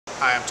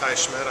Hi, I'm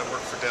Schmitt. I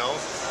work for Dell.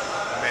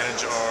 I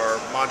manage our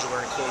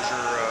modular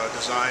enclosure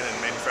design and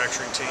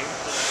manufacturing team,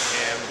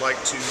 and would like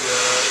to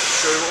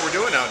show you what we're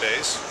doing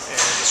nowadays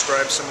and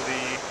describe some of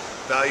the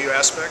value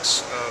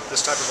aspects of this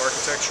type of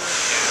architecture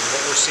and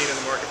what we're seeing in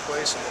the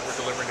marketplace and what we're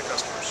delivering to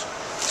customers.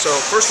 So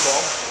first of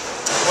all,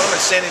 what I'm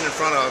standing in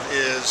front of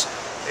is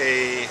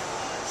a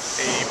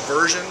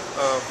version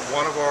of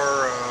one of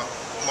our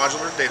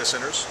modular data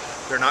centers.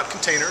 They're not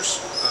containers.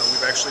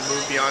 We've actually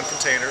moved beyond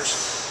containers.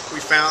 We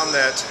found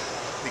that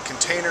the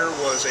container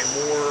was a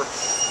more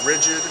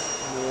rigid,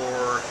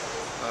 more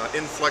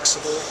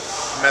inflexible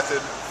method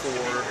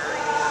for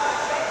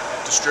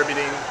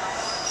distributing,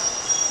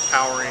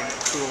 powering,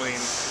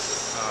 cooling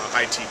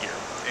IT gear.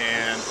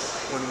 And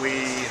when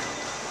we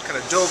kind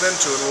of dove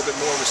into it a little bit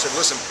more, we said,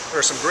 listen,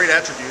 there are some great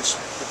attributes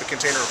that the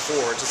container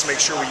affords. Let's make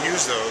sure we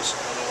use those,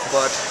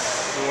 but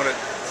we want to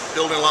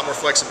build in a lot more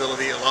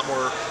flexibility, a lot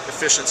more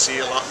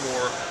efficiency, a lot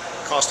more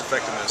cost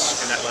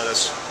effectiveness, and that led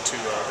us to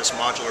this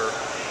modular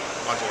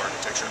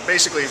architecture. And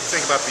basically,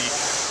 think about the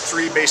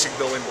three basic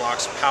building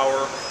blocks: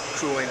 power,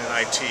 cooling, and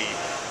IT.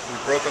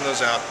 We've broken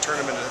those out, turned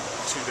them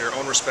into their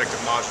own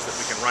respective modules that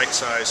we can right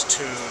size,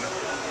 tune,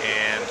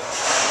 and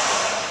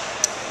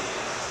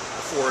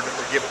afford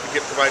or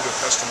provide to a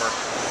customer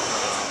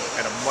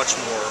at a much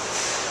more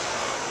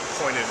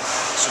pointed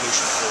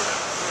solution for them.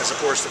 As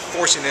opposed to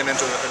forcing them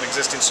into an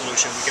existing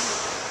solution, we can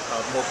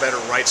more better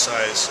right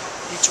size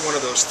each one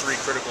of those three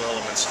critical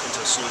elements into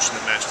a solution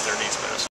that matches their needs best.